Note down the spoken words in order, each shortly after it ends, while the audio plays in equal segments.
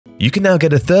You can now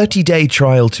get a 30-day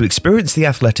trial to experience The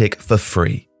Athletic for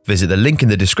free. Visit the link in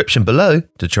the description below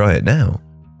to try it now.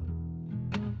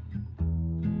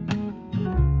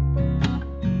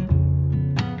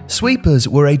 Sweepers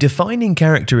were a defining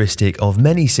characteristic of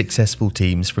many successful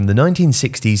teams from the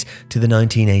 1960s to the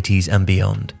 1980s and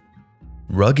beyond.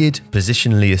 Rugged,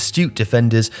 positionally astute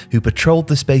defenders who patrolled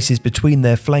the spaces between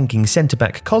their flanking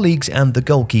centre-back colleagues and the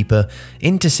goalkeeper,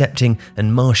 intercepting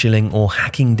and marshalling or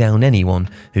hacking down anyone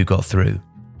who got through.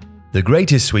 The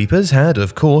greatest sweepers had,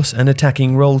 of course, an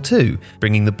attacking role too,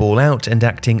 bringing the ball out and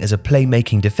acting as a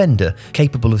playmaking defender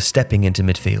capable of stepping into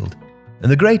midfield.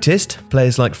 And the greatest,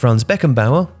 players like Franz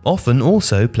Beckenbauer, often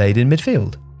also played in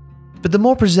midfield. But the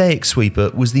more prosaic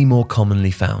sweeper was the more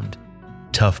commonly found.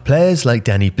 Tough players like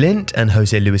Danny Blint and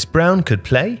Jose Luis Brown could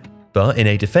play, but in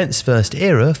a defence-first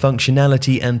era,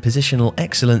 functionality and positional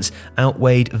excellence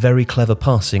outweighed very clever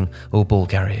passing or ball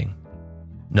carrying.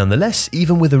 Nonetheless,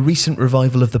 even with a recent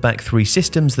revival of the back three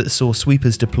systems that saw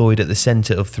sweepers deployed at the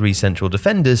centre of three central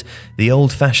defenders, the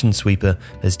old-fashioned sweeper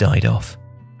has died off.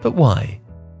 But why?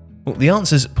 Well, the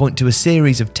answers point to a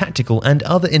series of tactical and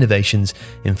other innovations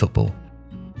in football.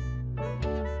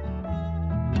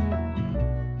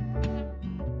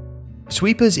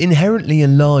 Sweepers inherently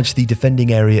enlarge the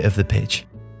defending area of the pitch.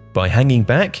 By hanging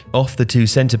back, off the two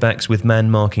centre-backs with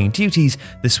man-marking duties,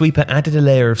 the sweeper added a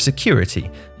layer of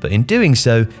security, but in doing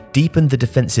so, deepened the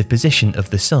defensive position of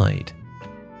the side.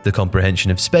 The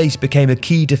comprehension of space became a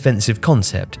key defensive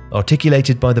concept,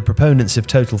 articulated by the proponents of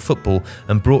total football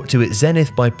and brought to its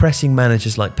zenith by pressing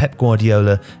managers like Pep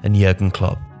Guardiola and Jurgen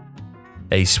Klopp.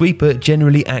 A sweeper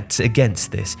generally acts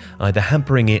against this, either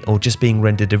hampering it or just being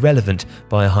rendered irrelevant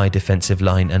by a high defensive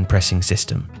line and pressing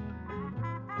system.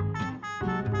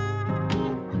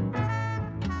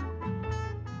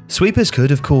 Sweepers could,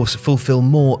 of course, fulfill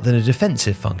more than a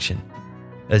defensive function.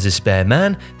 As a spare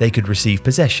man, they could receive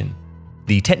possession.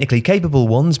 The technically capable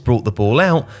ones brought the ball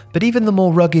out, but even the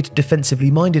more rugged,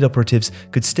 defensively minded operatives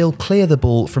could still clear the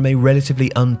ball from a relatively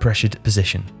unpressured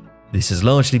position. This has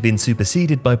largely been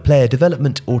superseded by player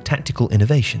development or tactical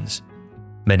innovations.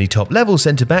 Many top-level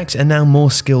centre-backs are now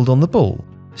more skilled on the ball.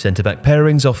 Centre-back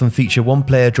pairings often feature one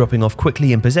player dropping off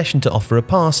quickly in possession to offer a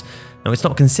pass. Now, it's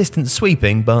not consistent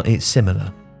sweeping, but it's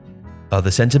similar. Other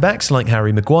centre-backs like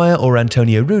Harry Maguire or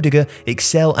Antonio Rudiger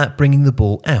excel at bringing the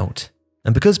ball out.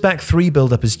 And because back three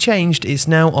build-up has changed, it's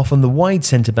now often the wide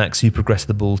centre-backs who progress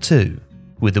the ball too,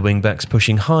 with the wing-backs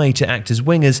pushing high to act as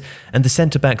wingers and the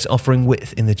centre-backs offering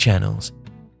width in the channels.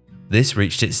 This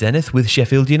reached its zenith with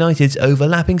Sheffield United's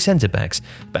overlapping centre-backs,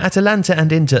 but Atalanta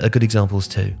and Inter are good examples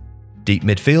too. Deep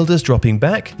midfielders dropping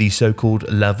back, the so-called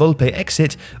La Volpe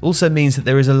exit, also means that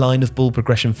there is a line of ball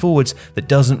progression forwards that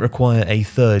doesn't require a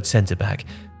third centre-back,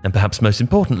 and perhaps most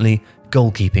importantly,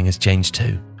 goalkeeping has changed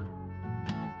too.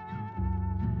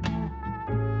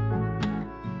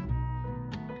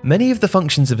 Many of the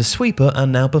functions of a sweeper are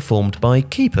now performed by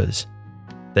keepers.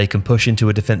 They can push into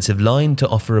a defensive line to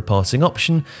offer a passing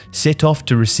option, sit off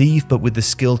to receive but with the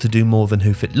skill to do more than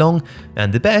hoof it long,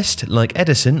 and the best, like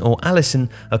Ederson or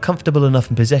Alisson, are comfortable enough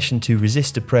in possession to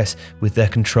resist a press with their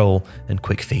control and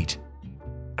quick feet.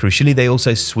 Crucially, they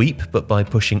also sweep, but by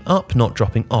pushing up, not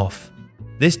dropping off.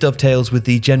 This dovetails with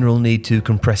the general need to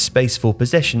compress space for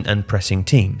possession and pressing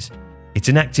teams. It's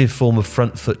an active form of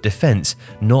front foot defence,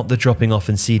 not the dropping off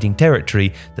and ceding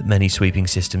territory that many sweeping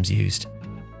systems used.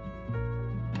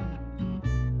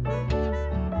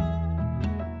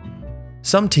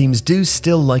 Some teams do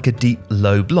still like a deep,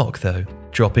 low block though,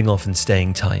 dropping off and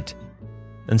staying tight.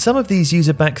 And some of these use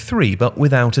a back three but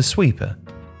without a sweeper.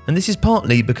 And this is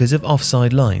partly because of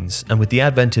offside lines, and with the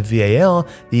advent of VAR,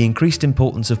 the increased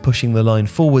importance of pushing the line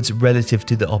forwards relative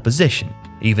to the opposition,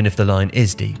 even if the line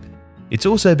is deep. It's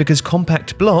also because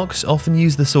compact blocks often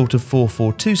use the sort of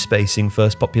 4-4-2 spacing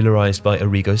first popularised by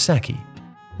Arrigo Sacchi,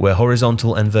 where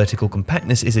horizontal and vertical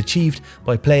compactness is achieved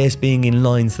by players being in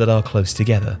lines that are close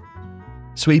together.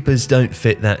 Sweepers don't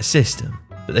fit that system,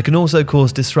 but they can also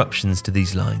cause disruptions to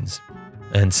these lines.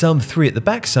 And some three at the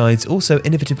backsides also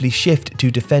innovatively shift to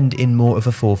defend in more of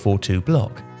a 4-4-2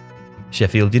 block.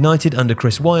 Sheffield United under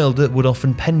Chris Wilder would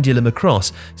often pendulum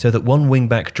across so that one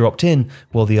wing-back dropped in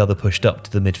while the other pushed up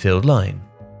to the midfield line,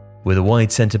 with a wide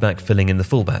centre-back filling in the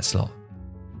fullback slot.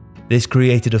 This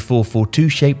created a 4-4-2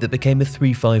 shape that became a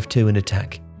 3-5-2 in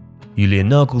attack. Julian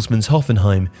Nagelsmann's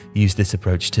Hoffenheim used this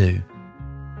approach too.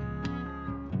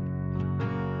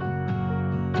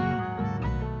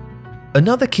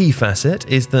 Another key facet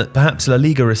is that, perhaps La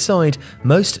Liga aside,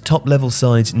 most top-level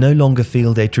sides no longer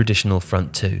field a traditional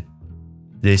front two.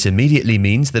 This immediately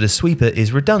means that a sweeper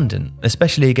is redundant,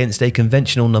 especially against a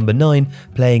conventional number 9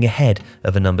 playing ahead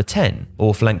of a number 10,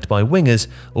 or flanked by wingers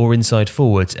or inside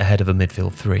forwards ahead of a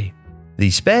midfield 3. The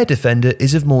spare defender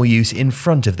is of more use in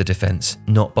front of the defence,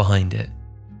 not behind it,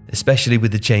 especially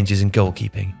with the changes in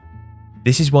goalkeeping.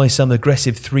 This is why some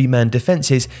aggressive 3-man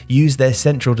defences use their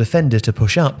central defender to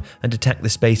push up and attack the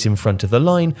space in front of the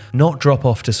line, not drop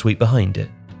off to sweep behind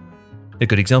it. A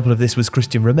good example of this was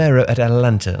Christian Romero at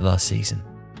Atalanta last season.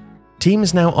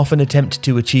 Teams now often attempt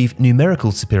to achieve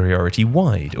numerical superiority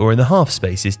wide or in the half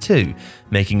spaces too,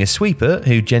 making a sweeper,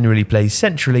 who generally plays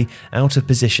centrally, out of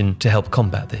position to help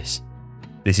combat this.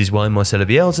 This is why Marcelo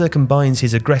Bielsa combines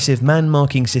his aggressive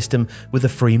man-marking system with a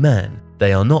free man.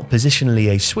 They are not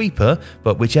positionally a sweeper,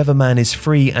 but whichever man is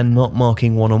free and not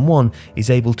marking one-on-one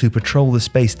is able to patrol the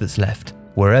space that's left,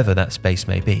 wherever that space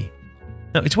may be.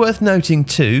 Now, it's worth noting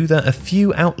too that a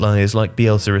few outliers like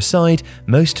Bielsa aside,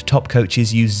 most top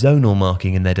coaches use zonal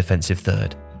marking in their defensive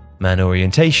third. Man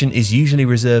orientation is usually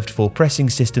reserved for pressing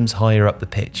systems higher up the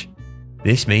pitch.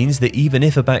 This means that even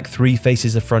if a back 3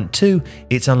 faces a front 2,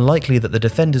 it's unlikely that the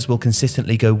defenders will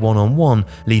consistently go one-on-one,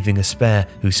 leaving a spare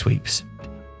who sweeps.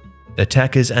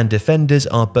 Attackers and defenders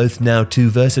are both now too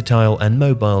versatile and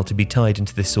mobile to be tied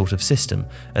into this sort of system,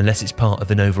 unless it's part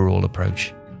of an overall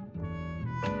approach.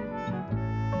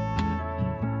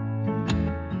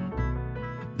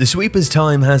 The sweeper's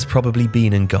time has probably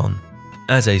been and gone,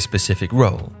 as a specific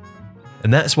role,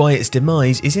 and that's why its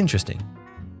demise is interesting.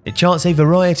 It charts a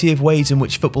variety of ways in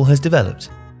which football has developed.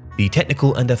 The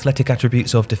technical and athletic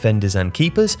attributes of defenders and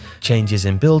keepers, changes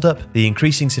in build-up, the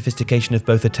increasing sophistication of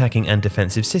both attacking and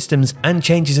defensive systems, and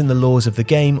changes in the laws of the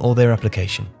game or their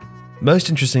application. Most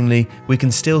interestingly, we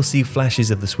can still see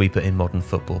flashes of the sweeper in modern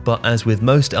football, but as with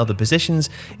most other positions,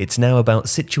 it's now about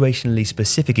situationally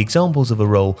specific examples of a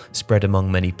role spread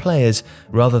among many players,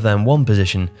 rather than one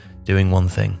position doing one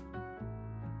thing.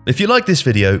 If you like this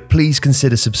video, please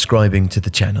consider subscribing to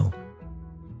the channel.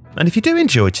 And if you do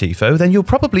enjoy Tifo, then you'll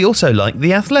probably also like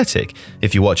The Athletic.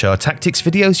 If you watch our tactics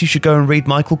videos, you should go and read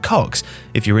Michael Cox.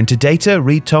 If you're into data,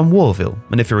 read Tom Warville.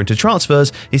 And if you're into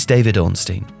transfers, it's David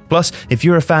Ornstein. Plus, if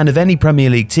you're a fan of any Premier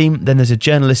League team, then there's a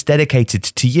journalist dedicated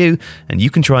to you, and you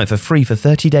can try it for free for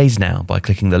 30 days now by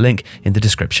clicking the link in the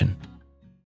description.